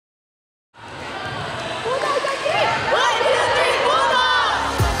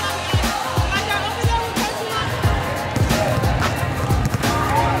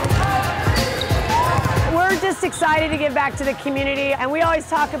just excited to give back to the community, and we always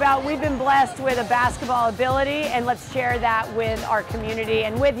talk about we've been blessed with a basketball ability, and let's share that with our community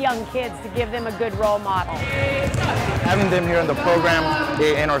and with young kids to give them a good role model. Having them here in the program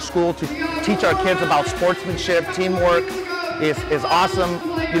in our school to teach our kids about sportsmanship, teamwork is awesome.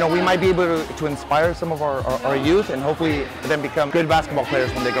 You know, we might be able to inspire some of our youth and hopefully then become good basketball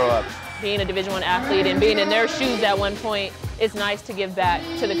players when they grow up. Being a Division I athlete and being in their shoes at one point, it's nice to give back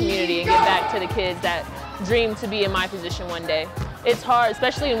to the community and give back to the kids that dream to be in my position one day. It's hard,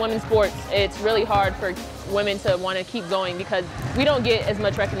 especially in women's sports. It's really hard for women to want to keep going because we don't get as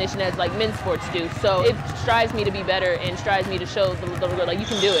much recognition as like men's sports do. So it strives me to be better and strives me to show the like you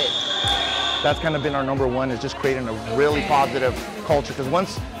can do it. That's kind of been our number one, is just creating a really positive culture. Because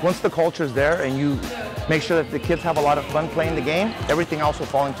once the culture is there and you make sure that the kids have a lot of fun playing the game, everything else will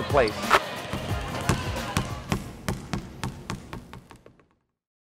fall into place.